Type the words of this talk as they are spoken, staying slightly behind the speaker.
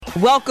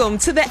Welcome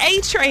to the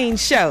A-Train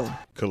Show.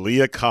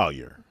 Kalia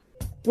Collier.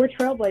 We're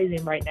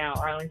trailblazing right now,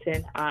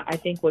 Arlington. I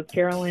think what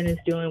Carolyn is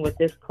doing with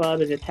this club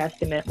is a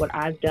testament. What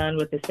I've done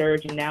with the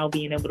Surge and now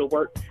being able to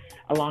work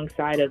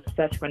alongside of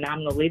such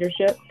phenomenal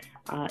leadership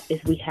is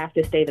we have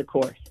to stay the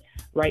course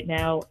right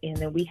now, and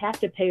then we have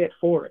to pay it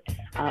forward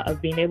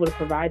of being able to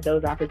provide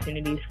those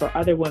opportunities for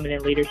other women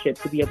in leadership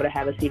to be able to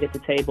have a seat at the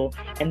table.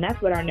 And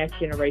that's what our next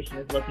generation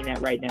is looking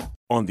at right now.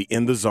 On the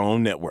In the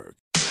Zone Network.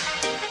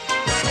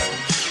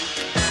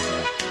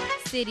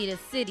 City to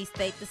city,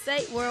 state to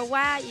state,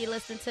 worldwide, you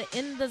listen to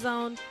In the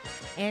Zone,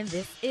 and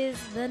this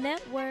is the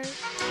network.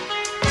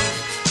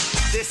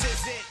 This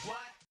is it. What?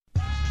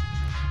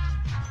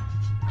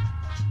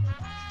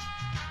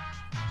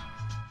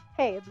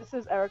 Hey, this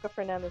is Erica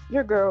Fernandez,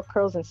 your girl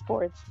Curls in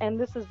Sports, and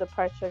this is the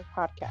Price Check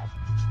Podcast.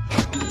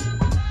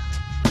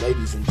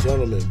 Ladies and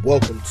gentlemen,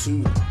 welcome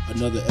to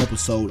another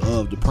episode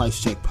of the Price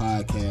Check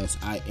Podcast.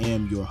 I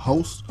am your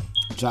host,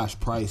 Josh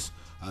Price.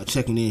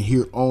 Checking in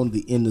here on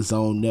the In the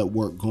Zone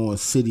Network, going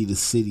city to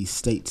city,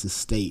 state to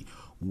state,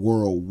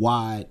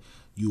 worldwide.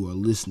 You are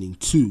listening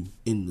to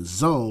In the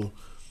Zone.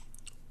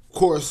 Of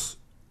course,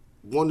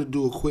 want to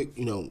do a quick,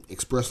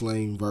 express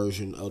lane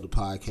version of the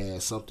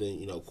podcast.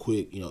 Something,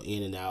 quick,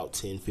 in and out,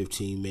 10,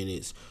 15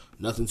 minutes,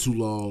 nothing too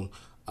long.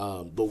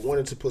 But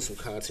wanted to put some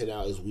content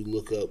out as we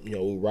look up,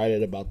 we're right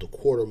at about the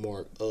quarter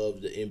mark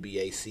of the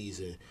NBA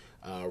season.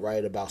 Right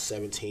at about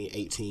 17,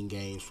 18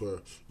 games for,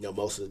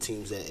 most of the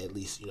teams that at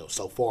least,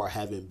 so far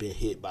haven't been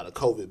hit by the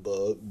COVID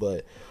bug.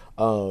 But,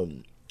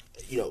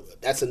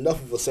 that's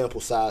enough of a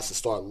sample size to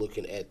start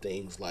looking at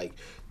things like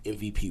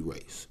MVP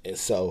race. And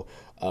so,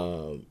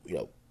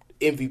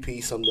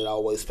 MVP, something that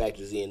always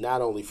factors in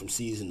not only from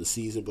season to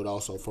season, but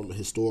also from a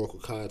historical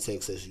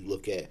context as you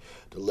look at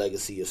the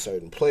legacy of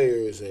certain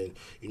players and,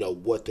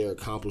 what their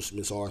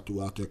accomplishments are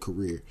throughout their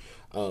career.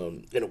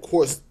 And, of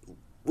course,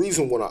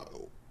 reason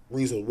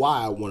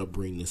why I want to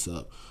bring this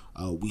up,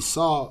 we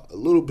saw a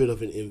little bit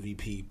of an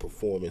MVP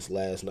performance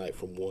last night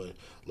from one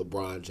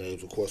LeBron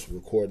James. Of course, we're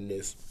recording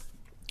this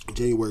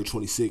January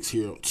 26th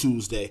here on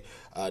Tuesday,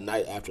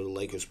 night after the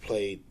Lakers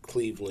played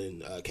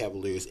Cleveland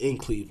Cavaliers in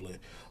Cleveland.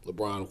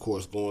 LeBron, of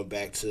course, going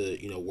back to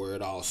where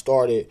it all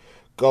started,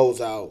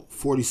 goes out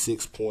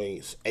 46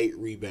 points, 8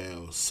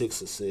 rebounds,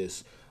 6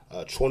 assists,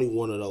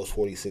 21 of those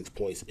 46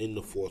 points in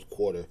the fourth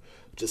quarter.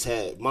 Just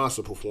had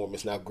monster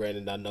performance. Now,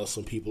 granted, I know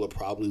some people are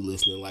probably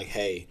listening like,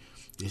 hey,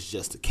 it's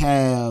just the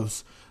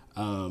Cavs.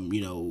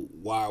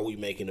 Why are we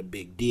making a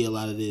big deal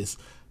out of this?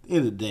 At the end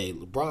of the day,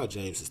 LeBron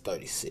James is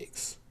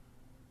 36.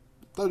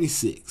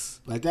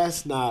 36. Like,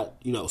 that's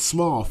not,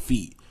 small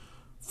feat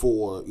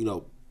for,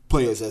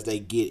 players as they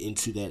get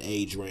into that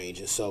age range.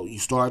 And so you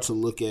start to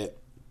look at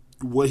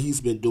what he's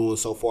been doing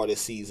so far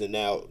this season.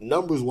 Now,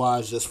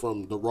 numbers-wise, just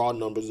from the raw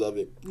numbers of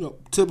it,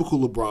 typical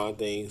LeBron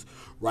things,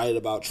 right at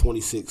about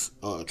 25,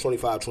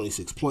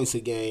 26 points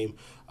a game,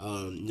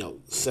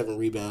 7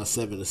 rebounds,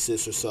 7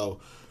 assists or so.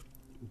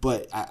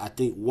 But I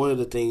think one of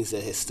the things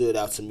that has stood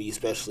out to me,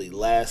 especially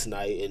last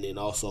night and then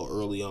also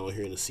early on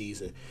here in the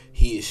season,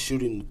 he is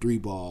shooting the three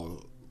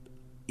ball,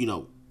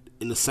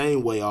 in the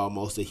same way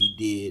almost that he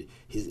did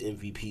his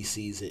MVP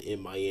season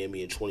in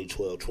Miami in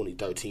 2012,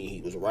 2013.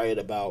 He was right at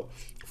about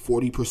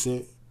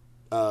 40%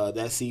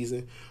 that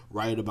season,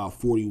 right at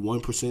about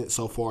 41%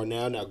 so far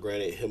now. Now,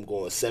 granted, him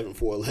going 7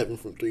 for 11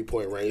 from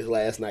three-point range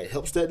last night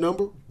helps that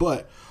number,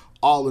 but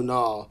all in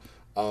all,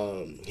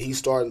 he's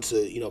starting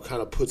to,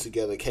 kind of put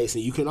together a case.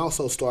 And you can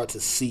also start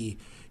to see,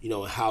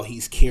 how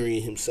he's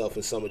carrying himself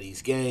in some of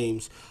these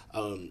games,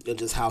 and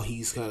just how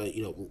he's kind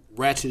of,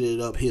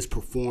 ratcheted up his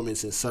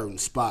performance in certain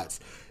spots.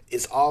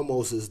 It's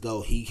almost as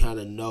though he kind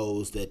of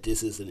knows that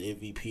this is an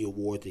MVP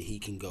award that he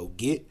can go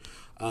get.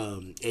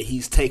 And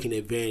he's taking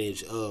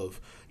advantage of,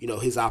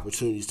 his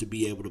opportunities to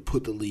be able to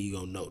put the league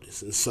on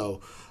notice. And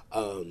so,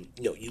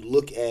 you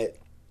look at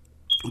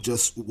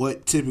just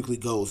what typically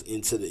goes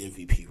into the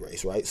MVP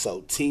race, right?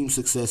 So team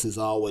success is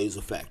always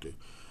a factor.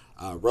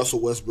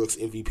 Russell Westbrook's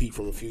MVP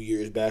from a few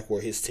years back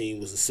where his team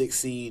was a 6th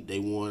seed. They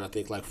won, I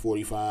think, like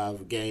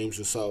 45 games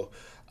or so.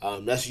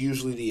 That's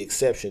usually the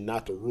exception,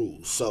 not the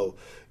rule. So,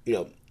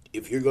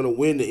 if you're going to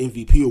win the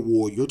MVP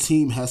award, your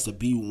team has to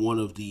be one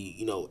of the,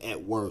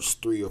 at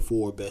worst 3 or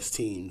 4 best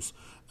teams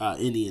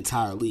in the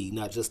entire league,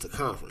 not just the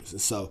conference. And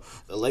so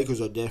the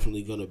Lakers are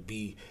definitely going to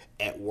be,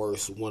 at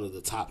worst, one of the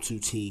top 2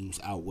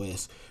 teams out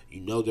west.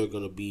 They're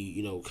going to be,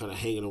 kind of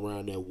hanging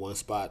around that one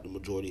spot the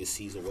majority of the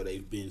season where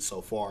they've been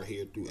so far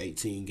here through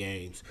 18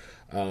 games.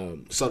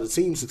 So the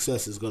team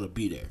success is going to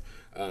be there.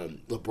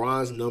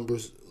 LeBron's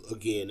numbers,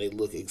 again, they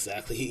look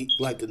exactly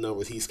like the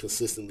numbers he's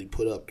consistently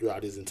put up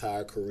throughout his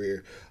entire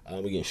career.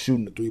 Again,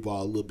 shooting the three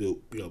ball a little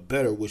bit,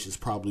 better, which is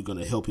probably going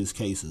to help his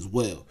case as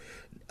well.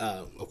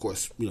 Of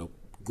course,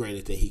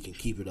 granted that he can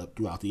keep it up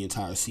throughout the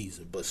entire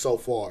season, but so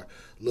far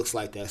looks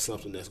like that's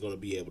something that's going to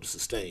be able to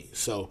sustain.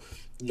 So,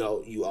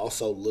 you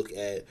also look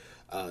at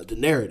the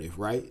narrative,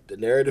 right? The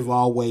narrative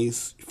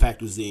always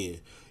factors in.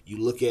 You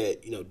look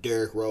at,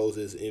 Derrick Rose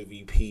as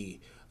MVP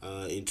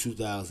in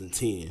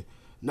 2010.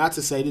 Not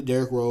to say that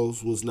Derrick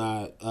Rose was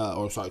not,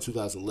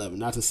 2011.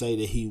 Not to say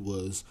that he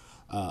was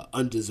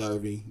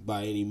undeserving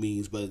by any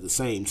means, but at the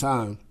same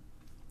time,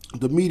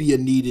 the media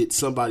needed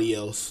somebody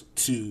else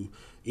to,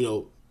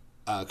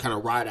 kind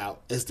of ride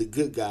out as the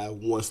good guy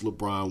once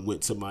LeBron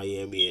went to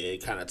Miami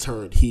and kind of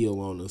turned heel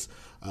on us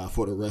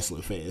for the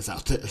wrestling fans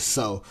out there.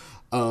 So,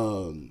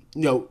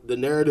 the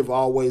narrative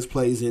always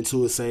plays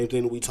into it. Same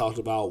thing that we talked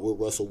about with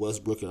Russell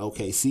Westbrook and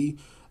OKC.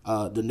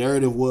 The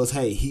narrative was,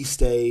 hey, he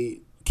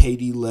stayed,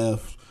 KD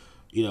left.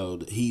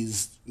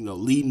 He's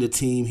leading the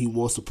team. He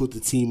wants to put the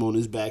team on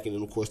his back, and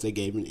then of course they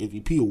gave him an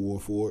MVP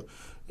award for it.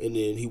 And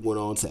then he went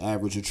on to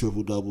average a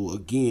triple-double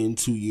again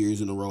 2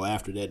 years in a row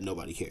after that.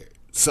 Nobody cared.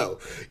 So,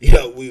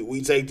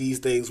 we take these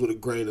things with a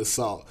grain of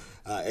salt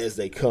as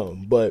they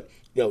come. But,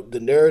 the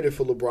narrative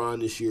for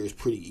LeBron this year is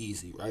pretty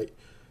easy, right?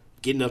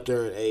 Getting up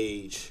there in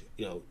age,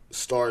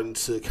 starting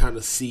to kind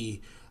of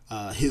see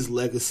his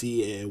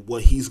legacy and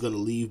what he's going to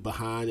leave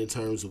behind in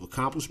terms of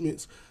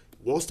accomplishments.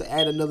 Wants to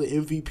add another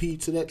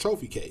MVP to that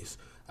trophy case.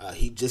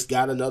 He just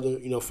got another,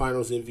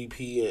 finals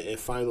MVP and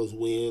finals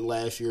win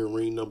last year,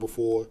 ring number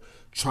 4,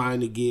 trying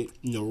to get,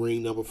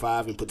 ring number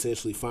 5 and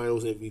potentially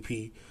finals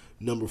MVP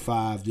number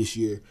 5 this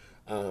year.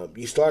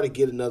 You start to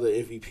get another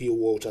MVP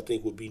award, which I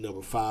think would be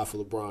number 5 for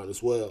LeBron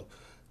as well.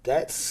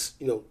 That's,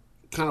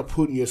 kind of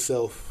putting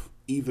yourself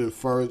even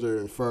further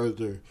and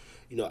further,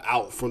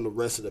 out from the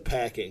rest of the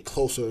pack and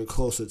closer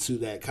to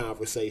that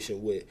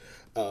conversation with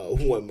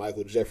one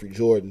Michael Jeffrey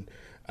Jordan.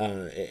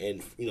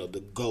 And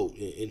the GOAT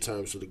in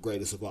terms of the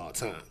greatest of all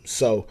time.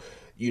 So,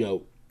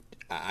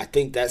 I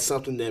think that's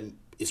something that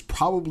is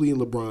probably in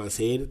LeBron's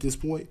head at this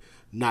point.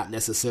 Not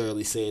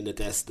necessarily saying that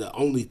that's the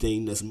only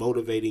thing that's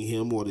motivating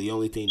him or the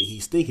only thing that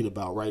he's thinking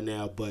about right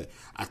now. But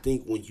I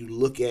think when you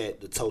look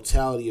at the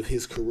totality of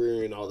his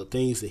career and all the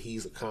things that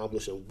he's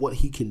accomplished and what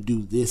he can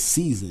do this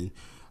season,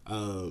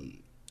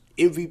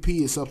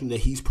 MVP is something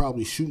that he's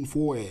probably shooting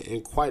for.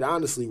 And quite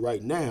honestly,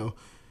 right now,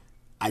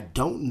 I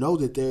don't know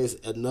that there's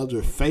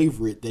another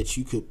favorite that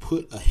you could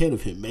put ahead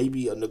of him.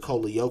 Maybe a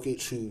Nikola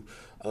Jokic, who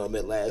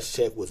at last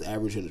check was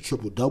averaging a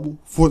triple-double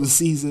for the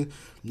season.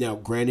 Now,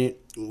 granted,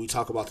 when we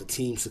talk about the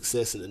team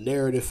success and the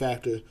narrative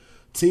factor,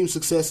 team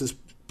success is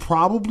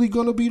probably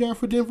going to be there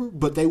for Denver,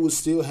 but they would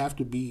still have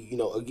to be,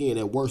 again,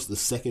 at worst, the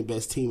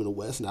second-best team in the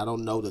West, and I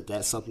don't know that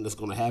that's something that's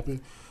going to happen.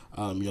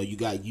 You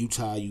got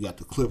Utah, you got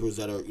the Clippers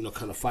that are,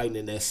 kind of fighting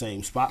in that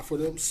same spot for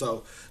them,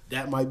 so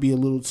that might be a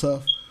little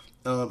tough.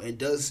 And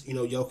does,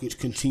 Jokic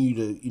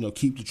continue to,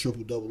 keep the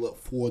triple-double up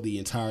for the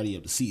entirety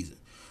of the season?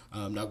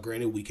 Now,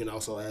 granted, we can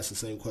also ask the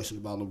same question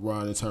about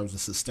LeBron in terms of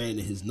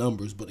sustaining his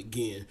numbers, but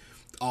again,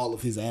 all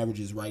of his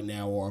averages right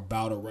now are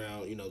about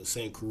around, the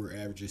same career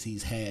averages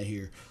he's had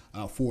here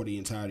for the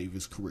entirety of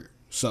his career.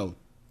 So,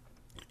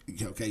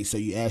 okay, so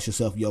you ask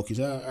yourself, Jokic,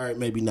 all right,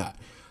 maybe not.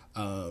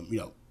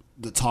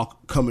 The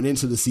talk coming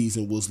into the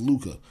season was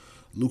Luka.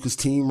 Luka's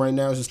team right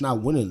now is just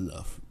not winning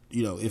enough.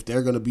 If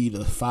they're going to be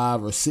the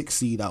 5 or 6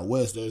 seed out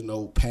west, there's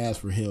no path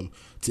for him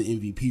to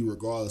MVP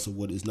regardless of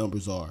what his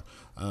numbers are.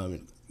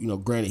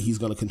 Granted, he's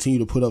going to continue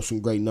to put up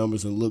some great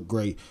numbers and look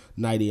great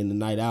night in and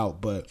night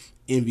out, but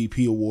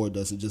MVP award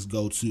doesn't just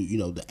go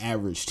to, the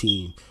average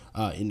team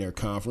in their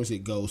conference.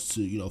 It goes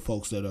to,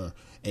 folks that are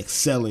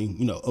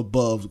excelling,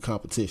 above the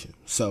competition.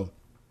 So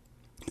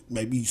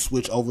maybe you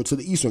switch over to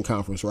the Eastern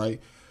Conference, right?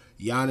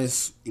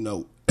 Giannis,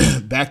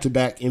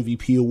 back-to-back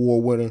MVP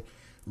award winner.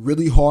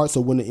 Really hard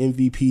to win an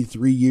MVP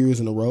 3 years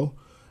in a row.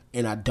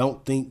 And I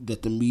don't think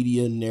that the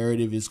media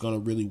narrative is going to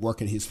really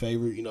work in his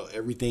favor.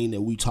 Everything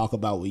that we talk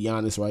about with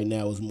Giannis right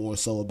now is more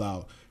so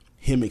about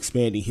him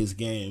expanding his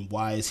game.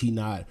 Why is he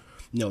not,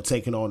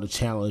 taking on the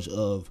challenge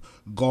of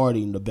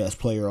guarding the best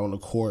player on the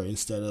court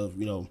instead of,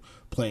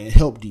 playing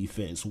help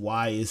defense?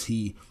 Why is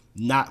he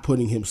not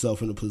putting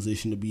himself in a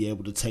position to be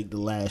able to take the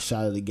last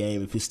shot of the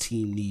game if his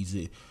team needs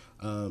it?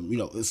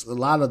 It's a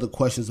lot of the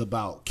questions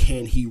about,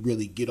 can he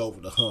really get over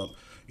the hump?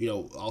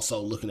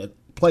 Also looking at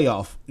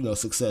playoff,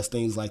 success,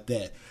 things like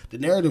that. The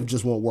narrative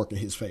just won't work in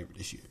his favor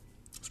this year.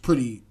 It's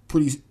pretty,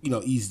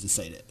 easy to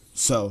say that.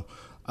 So,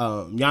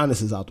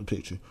 Giannis is out the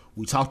picture.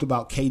 We talked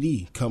about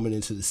KD coming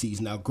into the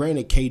season. Now,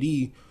 granted,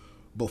 KD,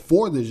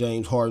 before the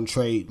James Harden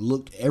trade,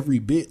 looked every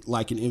bit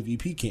like an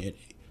MVP candidate.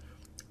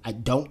 I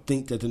don't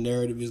think that the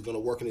narrative is going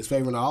to work in his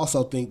favor, and I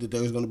also think that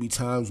there's going to be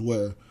times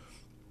where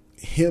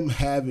him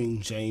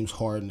having James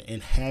Harden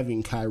and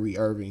having Kyrie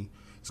Irving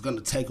is going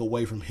to take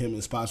away from him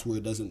in spots where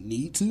it doesn't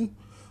need to,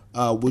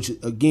 which,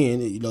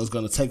 again, is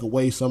going to take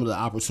away some of the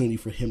opportunity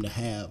for him to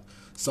have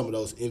some of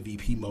those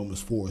MVP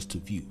moments for us to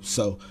view.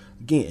 So,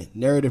 again,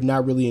 narrative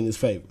not really in his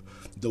favor.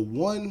 The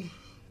one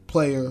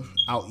player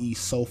out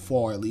east so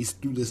far, at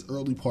least through this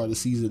early part of the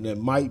season, that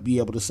might be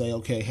able to say,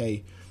 okay,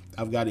 hey,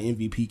 I've got an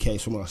MVP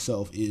case for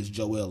myself is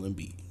Joel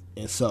Embiid.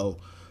 And so,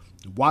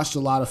 watched a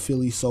lot of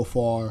Philly so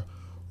far.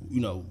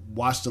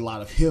 Watched a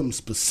lot of him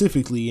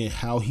specifically and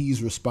how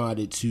he's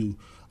responded to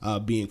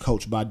being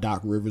coached by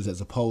Doc Rivers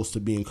as opposed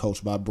to being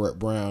coached by Brett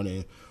Brown.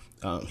 And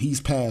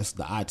he's passed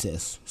the eye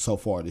test so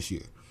far this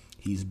year.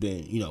 He's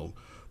been,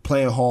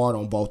 playing hard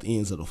on both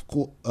ends of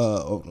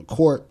the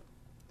court.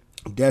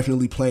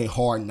 Definitely playing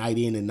hard night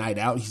in and night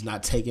out. He's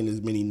not taking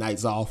as many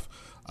nights off,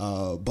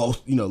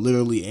 both,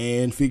 literally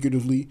and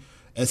figuratively,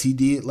 as he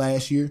did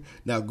last year.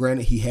 Now,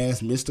 granted, he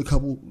has missed a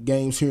couple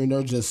games here and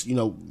there, just,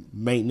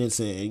 maintenance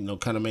and,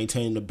 kind of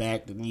maintaining the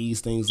back, the knees,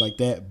 things like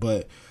that.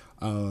 But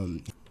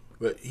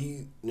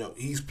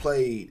he's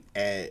played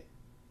at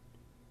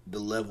the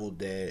level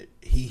that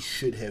he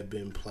should have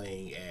been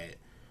playing at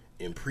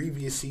in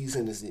previous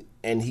seasons,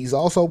 and he's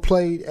also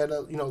played at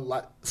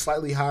a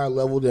slightly higher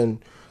level than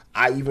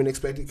I even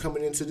expected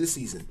coming into this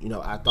season.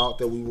 I thought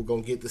that we were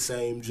going to get the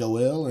same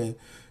Joel, and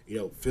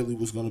Philly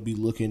was going to be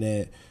looking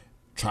at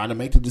trying to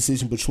make the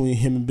decision between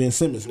him and Ben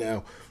Simmons.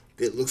 Now,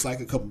 it looks like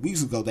a couple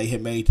weeks ago they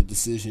had made the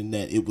decision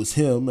that it was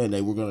him, and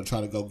they were going to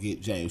try to go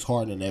get James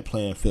Harden, and that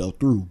plan fell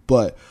through.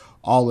 But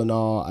all in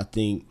all, I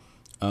think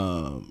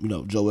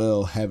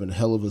Joel having a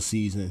hell of a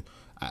season.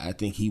 I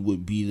think he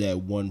would be that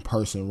one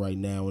person right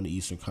now in the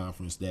Eastern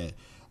Conference that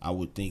I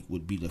would think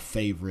would be the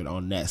favorite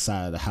on that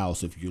side of the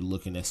house if you're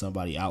looking at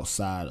somebody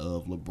outside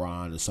of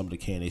LeBron and some of the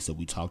candidates that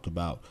we talked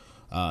about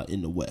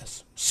in the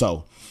West.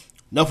 So,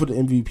 enough of the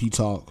MVP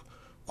talk.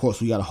 Of course,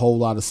 we got a whole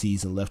lot of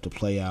season left to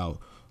play out.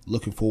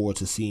 Looking forward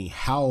to seeing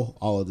how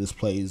all of this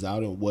plays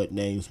out and what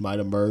names might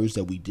emerge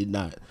that we did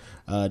not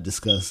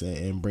discuss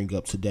and bring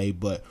up today.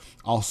 But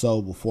also,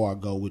 before I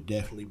go, would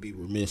definitely be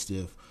remiss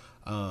if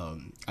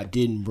I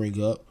didn't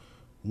bring up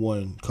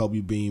one Kobe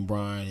Bean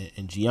Bryant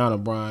and Gianna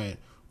Bryant.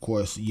 Of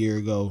course, a year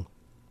ago,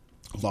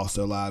 lost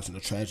their lives in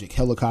a tragic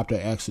helicopter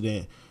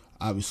accident.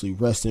 Obviously,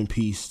 rest in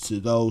peace to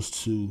those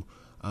two,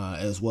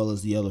 as well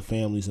as the other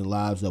families and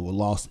lives that were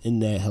lost in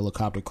that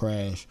helicopter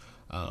crash.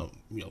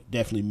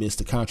 Definitely missed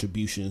the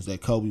contributions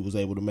that Kobe was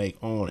able to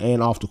make on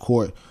and off the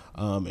court,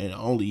 and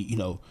only,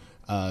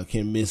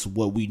 can miss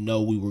what we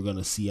know we were going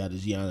to see out of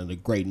Gianna, the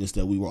greatness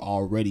that we were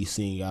already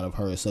seeing out of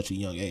her at such a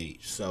young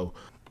age. So,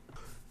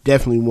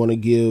 definitely want to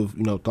give,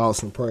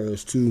 thoughts and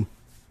prayers to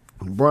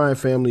the Bryant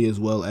family, as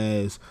well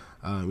as,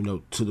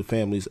 to the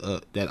families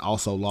that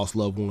also lost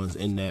loved ones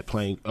in that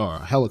plane or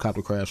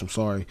helicopter crash. I'm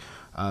sorry.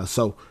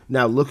 So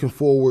now looking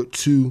forward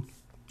to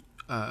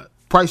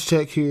price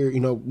check here,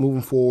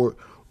 moving forward,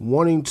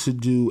 wanting to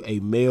do a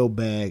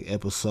mailbag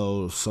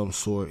episode of some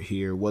sort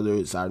here, whether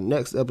it's our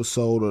next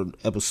episode or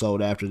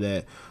episode after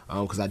that,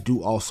 because I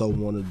do also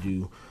want to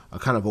do a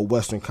kind of a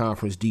Western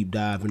Conference deep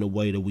dive in the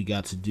way that we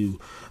got to do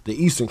the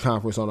Eastern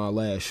Conference on our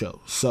last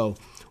show. So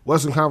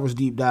Western Conference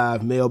deep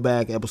dive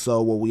mailbag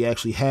episode where we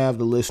actually have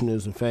the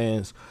listeners and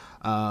fans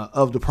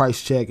of the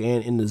price check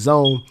and in the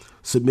zone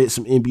submit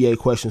some NBA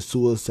questions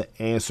to us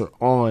to answer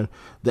on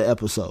the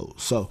episode.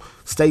 So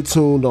stay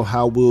tuned on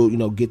how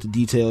we'll, get the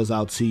details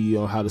out to you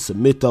on how to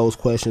submit those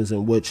questions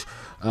and which,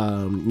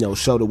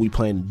 show that we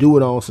plan to do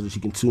it on so that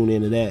you can tune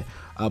into that.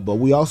 But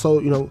we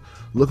also,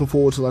 looking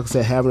forward to, like I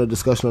said, having a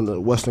discussion on the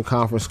Western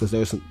Conference because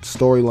there's some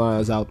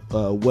storylines out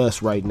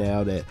west right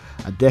now that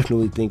I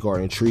definitely think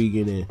are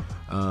intriguing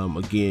and,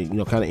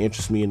 again, kind of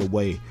interest me in the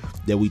way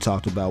that we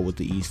talked about with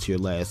the East here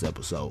last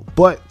episode.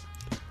 But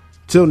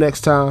till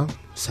next time,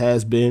 this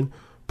has been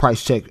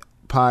Price Check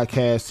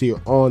Podcast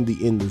here on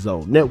the In the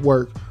Zone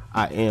Network.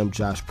 I am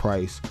Josh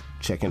Price,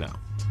 checking out.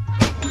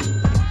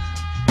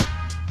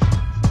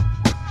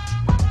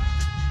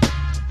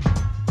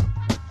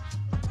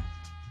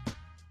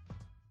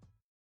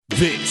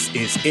 This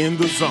is In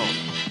the Zone.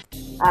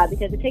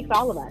 Because it takes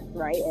all of us,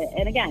 right?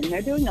 And again,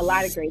 they're doing a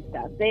lot of great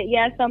stuff.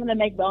 Some of them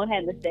make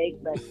bonehead mistakes,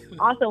 but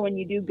also when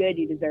you do good,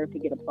 you deserve to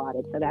get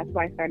applauded. So that's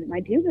why I started my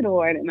Do Good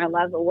Award, and I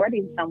love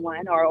awarding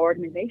someone or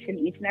organization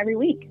each and every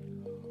week.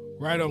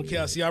 Right on,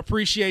 Kelsey. I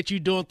appreciate you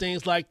doing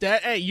things like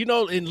that. Hey,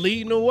 and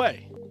leading the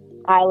way.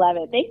 I love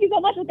it. Thank you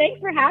so much. And thanks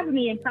for having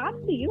me. And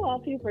props to you all,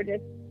 too, for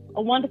just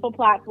a wonderful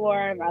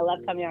platform. I love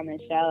coming on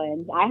this show.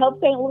 And I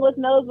hope St. Louis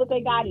knows what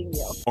they got in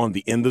you. On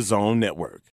the In the Zone Network.